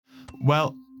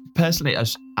Well, personally,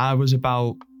 as I was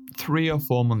about 3 or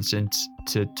 4 months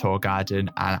into tour guiding,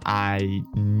 and I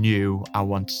knew I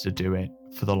wanted to do it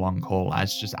for the long haul.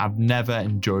 I've never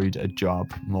enjoyed a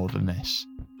job more than this.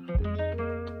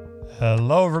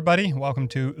 Hello, everybody. Welcome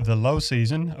to The Low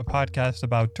Season, a podcast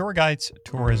about tour guides,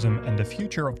 tourism, and the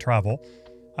future of travel.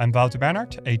 I'm Wouter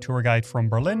Bernhard, a tour guide from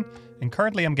Berlin, and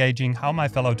currently I'm gauging how my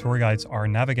fellow tour guides are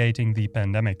navigating the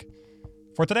pandemic.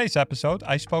 For today's episode,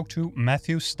 I spoke to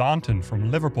Matthew Staunton from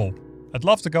Liverpool. I'd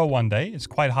love to go one day. It's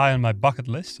quite high on my bucket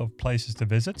list of places to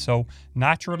visit, so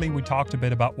naturally we talked a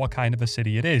bit about what kind of a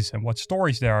city it is and what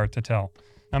stories there are to tell.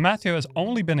 Now, Matthew has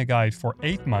only been a guide for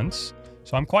 8 months,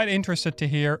 so I'm quite interested to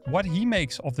hear what he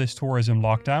makes of this tourism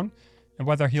lockdown and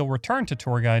whether he'll return to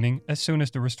tour guiding as soon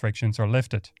as the restrictions are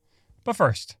lifted. But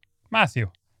first,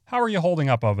 Matthew, how are you holding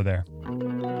up over there?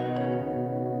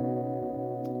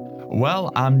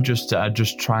 Well, I'm just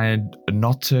trying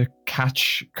not to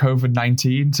catch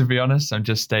COVID-19, to be honest. I'm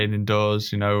just staying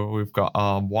indoors. You know, we've got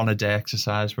our one-a-day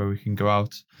exercise where we can go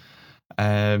out.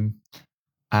 And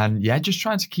yeah, just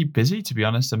trying to keep busy, to be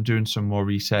honest. I'm doing some more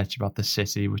research about the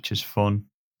city, which is fun,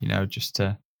 you know, just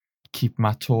to keep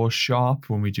my toes sharp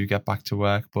when we do get back to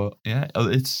work. But yeah,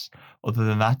 it's other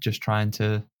than that, just trying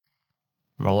to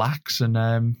relax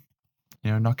and,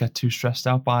 not get too stressed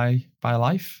out by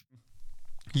life.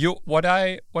 What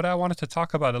I wanted to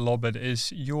talk about a little bit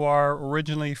is you are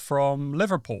originally from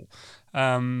Liverpool.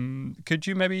 Could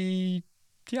you maybe,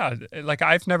 like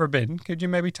I've never been. Could you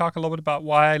maybe talk a little bit about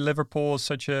why Liverpool is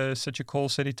such a cool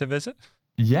city to visit?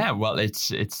 Yeah, well, it's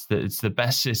the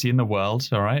best city in the world.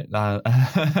 All right,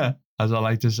 as I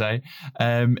like to say,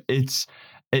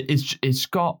 it's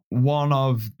got one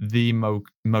of the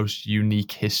most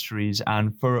unique histories,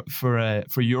 and for a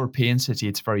European city,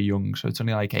 it's very young. So it's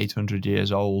only like 800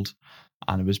 years old,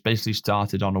 and it was basically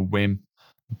started on a whim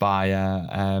by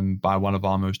one of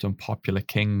our most unpopular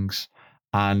kings,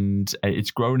 and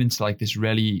it's grown into like this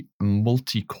really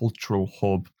multicultural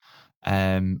hub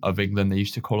of England. They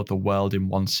used to call it the world in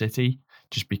one city,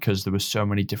 just because there were so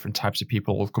many different types of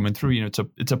people all coming through. You know,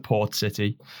 it's a port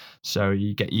city, so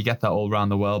you get that all around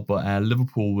the world. But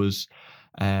Liverpool was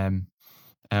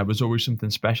always something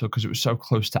special because it was so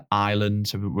close to Ireland.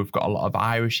 So we've got a lot of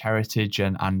Irish heritage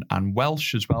and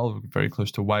Welsh as well. We're very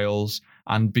close to Wales,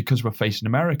 and because we're facing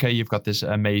America, you've got this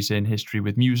amazing history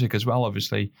with music as well.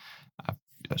 Obviously, I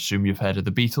assume you've heard of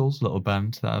the Beatles, little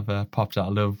band that have popped out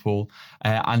of Liverpool,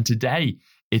 and today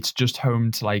it's just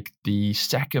home to like the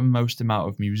second most amount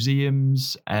of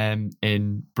museums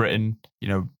in Britain, you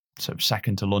know, sort of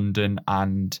second to London,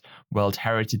 and World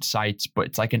Heritage sites, but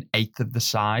it's like an eighth of the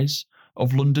size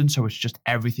of London. So it's just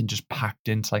everything just packed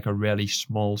into like a really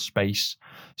small space.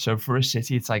 So for a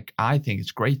city, it's like, I think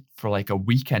it's great for like a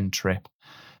weekend trip.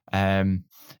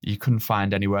 You couldn't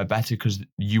find anywhere better because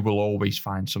you will always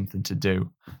find something to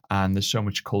do, and there's so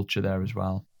much culture there as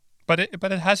well. But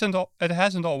it hasn't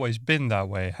always been that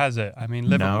way, has it? I mean,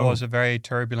 Liverpool has a very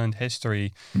turbulent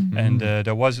history, and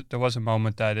there was a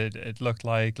moment that it looked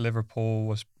like Liverpool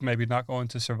was maybe not going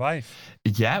to survive.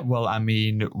 Yeah, well, I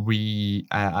mean, we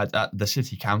at the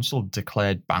city council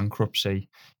declared bankruptcy.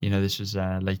 You know, this was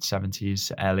late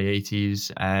 70s, early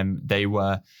 80s. They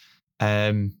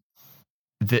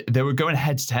were going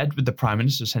head to head with the prime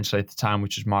minister essentially at the time,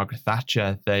 which was Margaret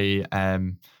Thatcher. The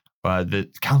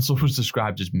council was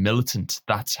described as militant.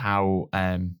 That's how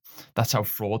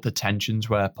fraught the tensions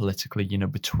were politically, you know,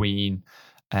 between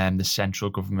the central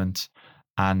government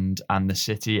and the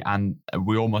city. And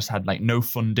we almost had like no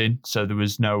funding, so there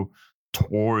was no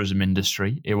tourism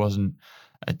industry. It wasn't,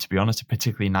 to be honest, a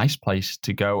particularly nice place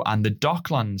to go. And the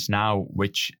Docklands now,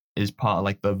 which is part of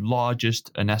like the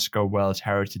largest UNESCO World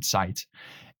Heritage site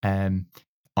on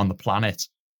the planet,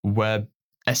 were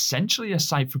essentially a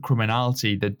site for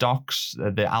criminality. The docks,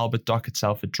 the Albert Dock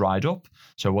itself had dried up,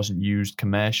 so it wasn't used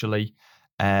commercially.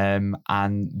 And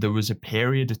there was a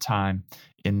period of time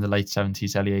in the late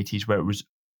 70s, early 80s where it was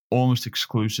almost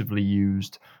exclusively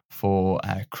used for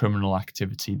criminal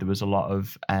activity. There was a lot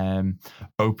of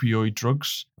opioid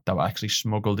drugs that were actually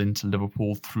smuggled into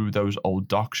Liverpool through those old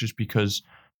docks, just because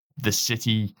the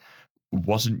city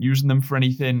wasn't using them for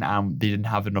anything, and they didn't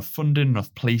have enough funding,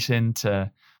 enough policing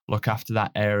to look after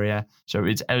that area. So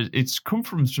it's come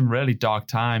from some really dark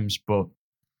times, but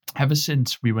ever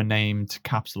since we were named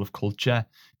Capital of Culture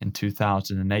in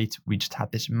 2008, we just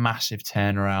had this massive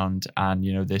turnaround, and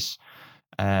you know, this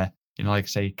like I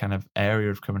say, kind of area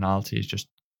of criminality has just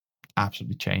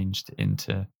absolutely changed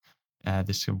into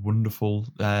this wonderful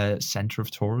center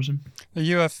of tourism.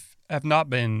 You have have not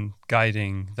been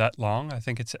guiding that long. I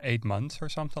think it's 8 months or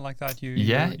something like that.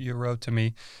 Yeah. You wrote to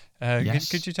me. Could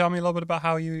Yes. you tell me a little bit about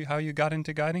how you got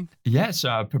into guiding? Yeah,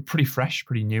 so pretty fresh,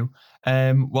 pretty new.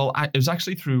 Well, it was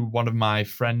actually through one of my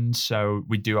friends. So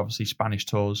we do obviously Spanish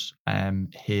tours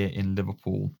here in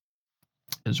Liverpool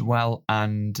as well,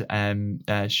 and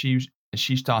she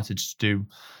started to do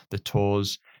the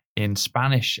tours in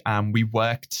Spanish, and we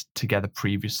worked together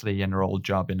previously in her old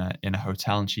job in a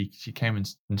hotel, and she came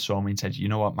and saw me and said, you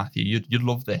know what, Matthew, you'd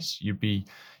love this, you'd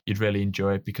really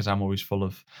enjoy it, because I'm always full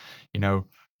of,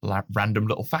 like random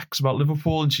little facts about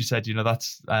Liverpool. And she said,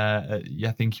 that's yeah,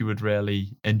 I think you would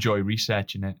really enjoy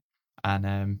researching it.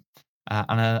 And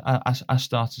I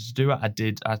started to do it. I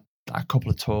did a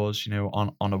couple of tours,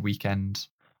 on a weekend,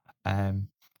 um,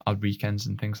 odd weekends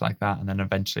and things like that. And then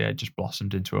eventually I just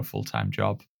blossomed into a full-time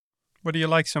job. What do you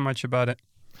like so much about it?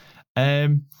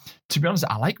 Um, to be honest,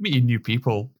 I like meeting new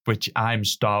people, which I'm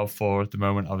starved for at the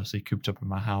moment, obviously cooped up in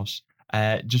my house.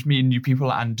 Just meeting new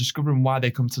people and discovering why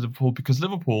they come to Liverpool, because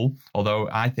Liverpool, although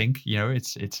I think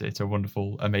it's a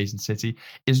wonderful, amazing city,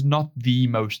 is not the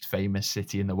most famous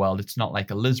city in the world. It's not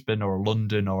like a Lisbon or a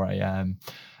London or an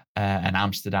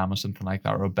Amsterdam or something like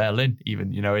that, or a Berlin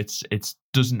even. It's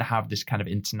doesn't have this kind of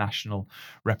international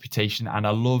reputation. And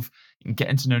I love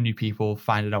getting to know new people,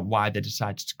 finding out why they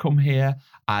decided to come here,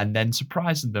 and then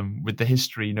surprising them with the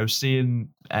history, seeing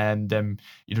them,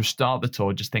 start the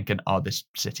tour just thinking, oh, this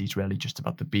city's really just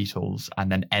about the Beatles, and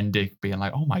then end it being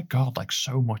like, oh my God, like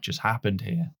so much has happened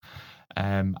here.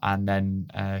 And then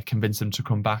convince them to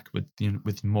come back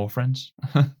with more friends.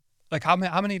 Like how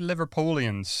many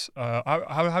Liverpoolians?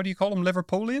 How do you call them?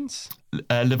 Liverpoolians?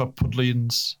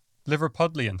 Liverpudlians.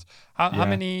 Liverpudlians. How Yeah.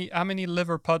 many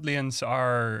Liverpudlians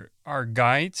are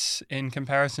guides in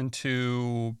comparison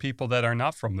to people that are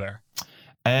not from there?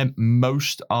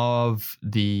 Most of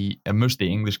the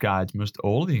English guides, most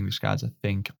all of the English guides, I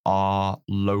think, are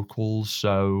locals.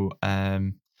 So,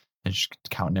 I'm just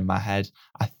counting in my head,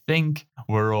 I think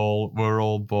we're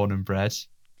all born and bred.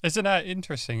 Isn't that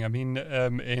interesting? I mean,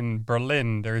 in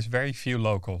Berlin, there's very few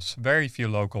locals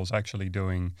actually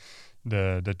doing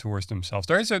the tours themselves.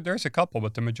 There's a couple,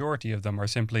 but the majority of them are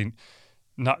simply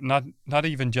not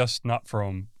even just not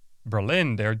from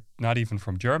Berlin. They're not even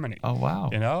from Germany. Oh wow!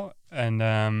 And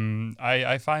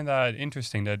I find that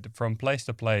interesting that from place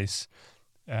to place.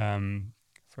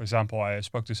 For example, I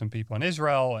spoke to some people in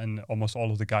Israel, and almost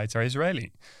all of the guides are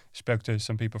Israeli. Spoke to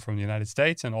some people from the United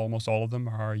States, and almost all of them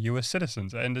are U.S.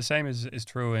 citizens. And the same is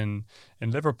true in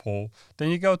Liverpool. Then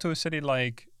you go to a city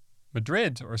like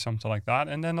Madrid or something like that,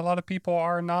 and then a lot of people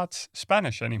are not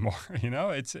Spanish anymore.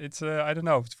 It's I don't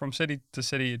know. From city to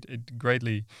city, it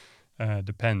greatly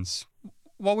depends.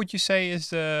 What would you say is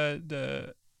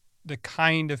the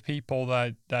kind of people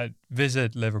that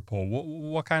visit Liverpool?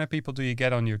 What kind of people do you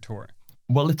get on your tour?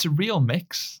 Well, it's a real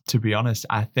mix, to be honest.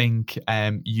 I think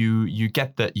you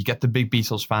get the big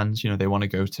Beatles fans. They want to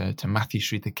go to Matthew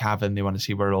Street, the Cavern. They want to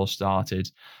see where it all started,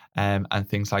 and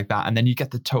things like that. And then you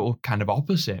get the total kind of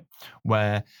opposite,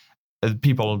 where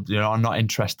people are not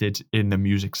interested in the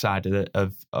music side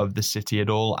of the city at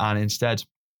all, and instead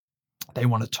they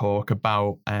want to talk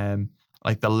about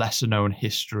like the lesser known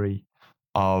history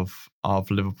of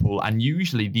Liverpool. And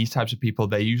usually these types of people,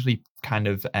 they're usually kind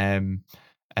of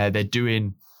they're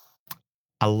doing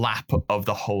a lap of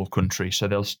the whole country. So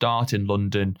they'll start in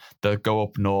London, they'll go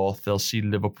up north, they'll see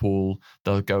Liverpool,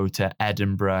 they'll go to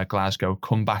Edinburgh, Glasgow,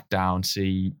 come back down,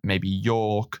 see maybe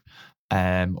York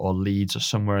or Leeds or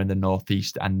somewhere in the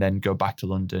northeast, and then go back to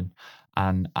London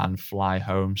and fly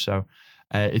home. So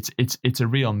it's a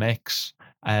real mix.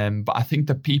 But I think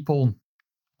the people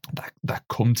that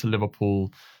come to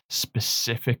Liverpool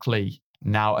specifically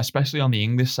now, especially on the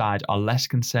English side, are less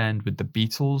concerned with the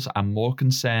Beatles and more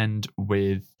concerned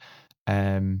with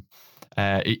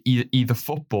either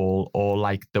football or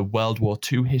like the World War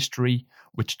II history,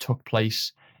 which took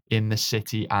place in the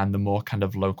city, and the more kind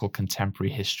of local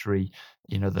contemporary history,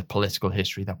 the political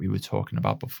history that we were talking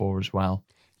about before as well.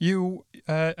 You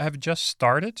have just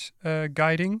started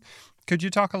guiding. Could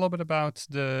you talk a little bit about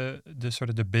the sort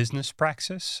of the business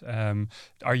praxis?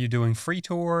 Are you doing free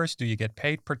tours? Do you get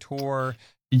paid per tour?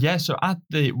 Yeah, so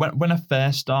when I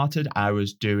first started, I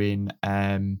was doing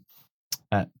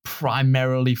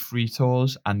primarily free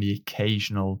tours and the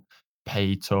occasional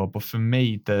paid tour. But for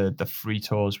me, the free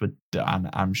tours were, and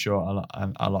I'm sure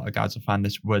a lot of guys will find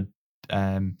this, were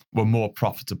more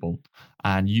profitable.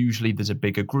 And usually there's a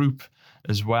bigger group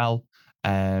as well.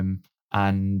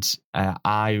 And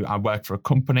I work for a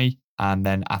company, and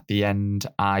then at the end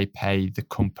I pay the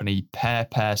company per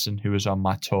person who is on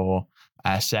my tour,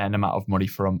 a certain amount of money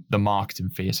from the marketing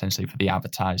fee, essentially for the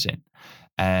advertising.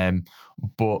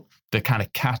 But the kind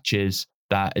of catch is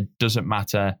that it doesn't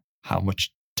matter how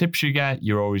much tips you get,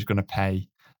 you're always going to pay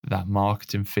that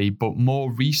marketing fee. But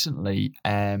more recently,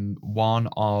 one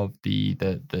of the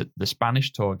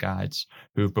Spanish tour guides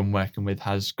who we've been working with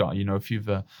has got a few of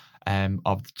the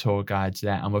tour guides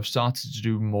there, and we've started to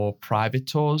do more private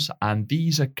tours, and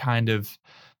these are kind of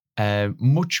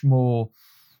much more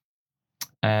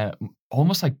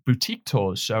almost like boutique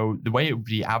tours. So the way it would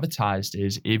be advertised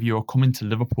is if you're coming to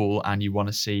Liverpool and you want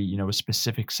to see, a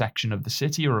specific section of the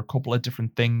city or a couple of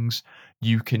different things,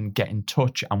 you can get in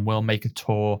touch and we'll make a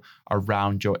tour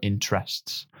around your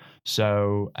interests.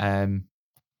 So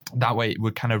that way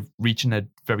we're kind of reaching a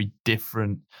very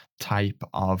different type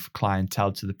of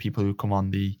clientele to the people who come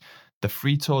on the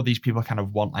free tour. These people kind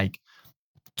of want like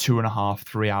 2.5,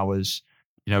 3 hours,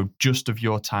 just of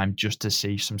your time, just to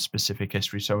see some specific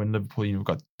history. So in Liverpool, we've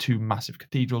got two massive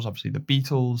cathedrals, obviously the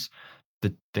Beatles,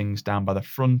 the things down by the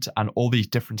front, and all these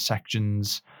different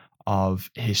sections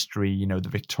of history, the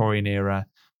Victorian era,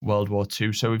 World War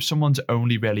II. So if someone's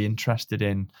only really interested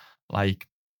in like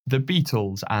the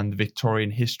Beatles and the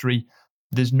Victorian history,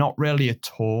 there's not really a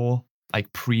tour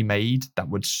like pre-made that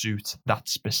would suit that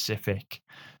specific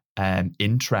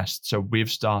interest. So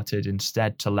we've started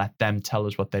instead to let them tell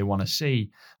us what they want to see,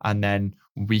 and then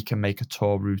we can make a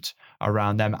tour route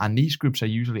around them. And these groups are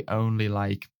usually only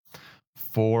like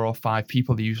 4 or 5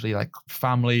 people. They're usually like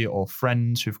family or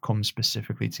friends who've come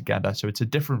specifically together. So it's a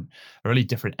really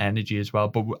different energy as well.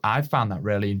 But I found that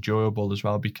really enjoyable as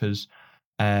well, because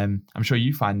I'm sure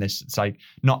you find this. It's like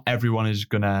not everyone is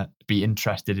gonna be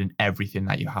interested in everything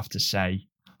that you have to say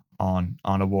on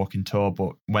a walking tour,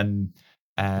 but when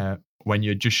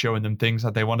you're just showing them things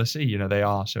that they want to see, they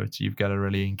are. So you've got a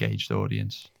really engaged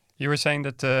audience. You were saying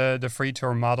that the free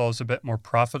tour model is a bit more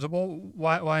profitable.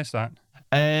 Why is that?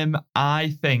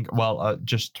 I think,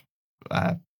 just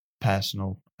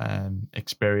personal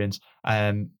experience.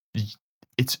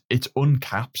 It's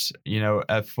uncapped.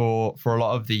 For a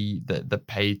lot of the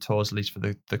paid tours, at least for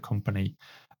the company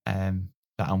that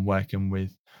I'm working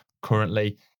with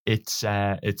currently, it's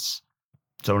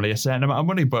only a certain amount of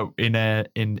money. But in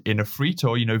a free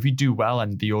tour, if you do well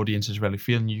and the audience is really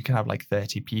feeling, you can have like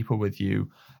 30 people with you.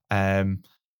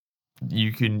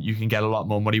 You can get a lot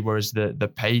more money. Whereas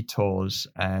the paid tours,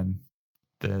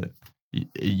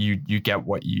 you get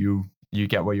what you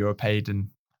were paid, and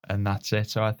that's it.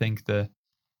 So I think the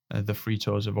free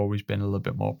tours have always been a little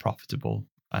bit more profitable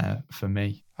for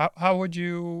me.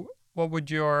 What would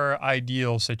your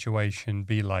ideal situation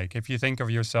be like if you think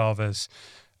of yourself as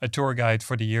a tour guide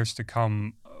for the years to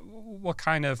come? What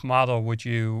kind of model would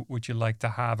you like to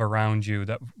have around you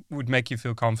that would make you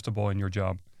feel comfortable in your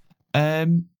job?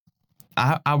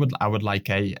 I would like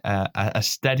a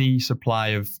steady supply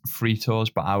of free tours,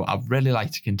 but I'd really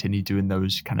like to continue doing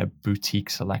those kind of boutique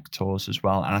select tours as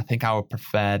well. And I think I would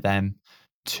prefer them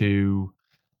to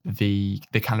the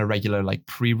kind of regular like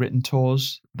pre-written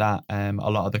tours that a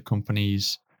lot of the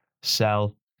companies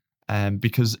sell,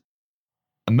 because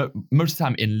most of the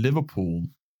time in Liverpool,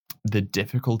 the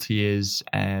difficulty is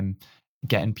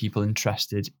getting people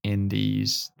interested in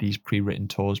these pre-written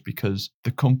tours, because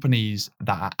the companies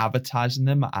that are advertising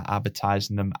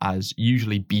them as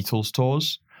usually Beatles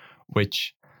tours,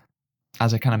 which,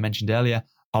 as I kind of mentioned earlier,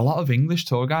 a lot of English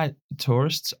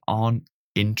tourists aren't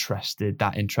interested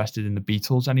in the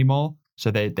Beatles anymore, so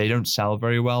they don't sell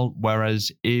very well.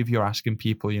 Whereas if you're asking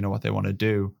people, what they want to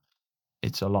do,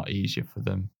 it's a lot easier for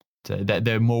them.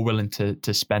 They're more willing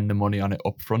to spend the money on it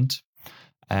up front.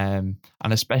 And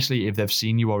especially if they've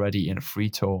seen you already in a free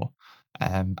tour,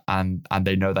 and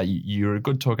they know that you're a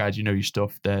good tour guide, you know your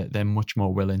stuff, they're much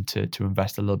more willing to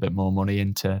invest a little bit more money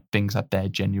into things that they're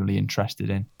genuinely interested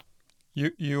in.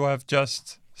 You have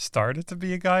just started to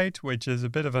be a guide, which is a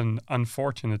bit of an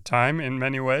unfortunate time in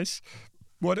many ways.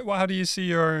 How do you see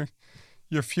your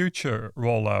future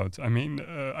rollout? I mean,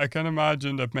 I can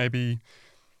imagine that maybe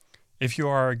if you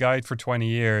are a guide for 20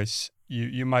 years,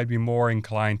 you might be more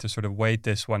inclined to sort of wait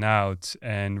this one out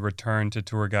and return to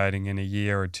tour guiding in a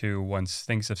year or two once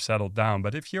things have settled down.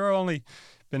 But if you're only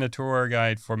been a tour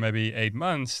guide for maybe 8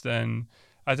 months, then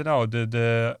I don't know,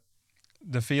 the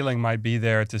feeling might be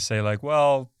there to say like,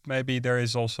 well, maybe there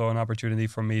is also an opportunity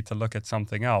for me to look at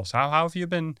something else. How have you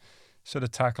been sort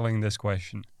of tackling this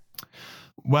question?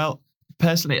 Well,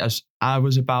 personally, as I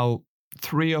was about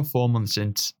 3 or 4 months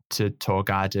into tour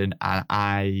guiding, and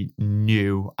I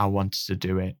knew I wanted to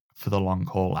do it for the long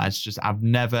haul. I've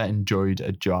never enjoyed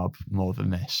a job more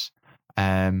than this.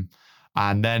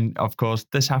 And then, of course,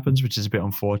 this happens, which is a bit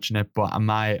unfortunate. But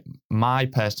my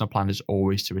personal plan is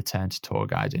always to return to tour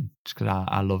guiding, just because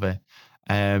I love it.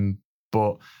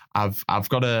 But I've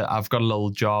got a little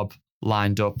job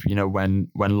lined up, when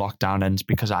lockdown ends,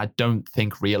 because I don't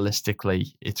think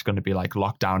realistically it's going to be like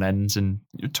lockdown ends and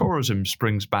tourism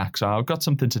springs back. So I've got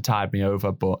something to tide me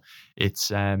over, but it's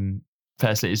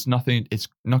firstly, it's not going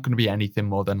to be anything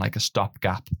more than like a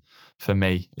stopgap for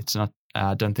me. It's not.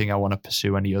 I don't think I want to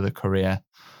pursue any other career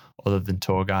other than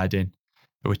tour guiding,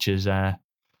 which is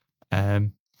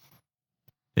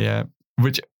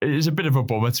which is a bit of a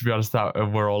bummer, to be honest, that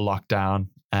we're all locked down,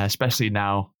 especially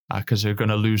now, because we're going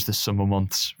to lose the summer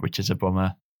months, which is a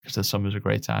bummer, because the summer's a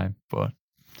great time. But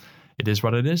it is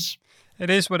what it is. It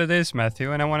is what it is,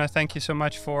 Matthew. And I want to thank you so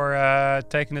much for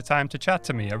taking the time to chat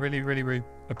to me. I really, really, really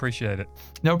appreciate it.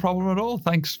 No problem at all.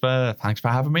 Thanks for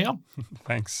having me on.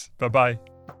 Thanks. Bye-bye.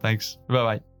 Thanks.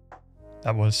 Bye-bye.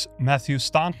 That was Matthew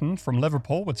Staunton from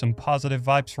Liverpool with some positive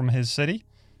vibes from his city.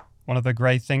 One of the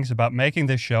great things about making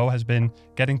this show has been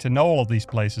getting to know all of these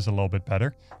places a little bit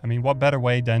better. I mean, what better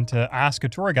way than to ask a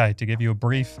tour guide to give you a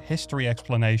brief history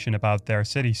explanation about their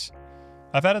cities?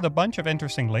 I've added a bunch of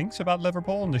interesting links about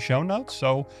Liverpool in the show notes,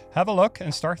 so have a look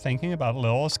and start thinking about a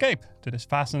little escape to this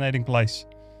fascinating place.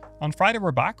 On Friday,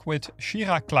 we're back with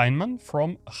Shira Kleinman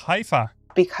from Haifa.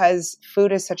 Because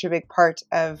food is such a big part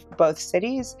of both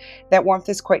cities, that warmth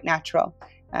is quite natural.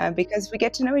 Because we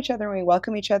get to know each other and we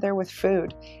welcome each other with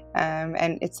food.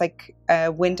 And it's like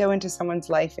a window into someone's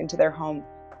life, into their home.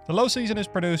 The Low Season is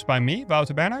produced by me,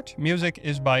 Wouter Bernhard. Music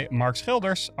is by Mark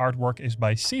Schilders. Artwork is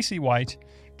by CC White.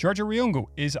 Georgia Ryungu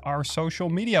is our social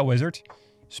media wizard.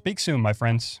 Speak soon, my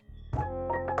friends.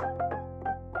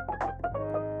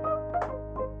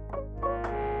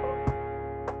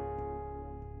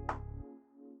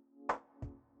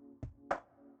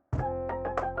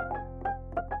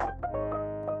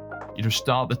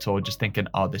 Start the tour just thinking,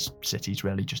 oh, this city's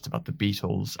really just about the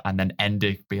Beatles, and then end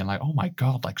it being like, oh my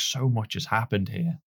God, like so much has happened here.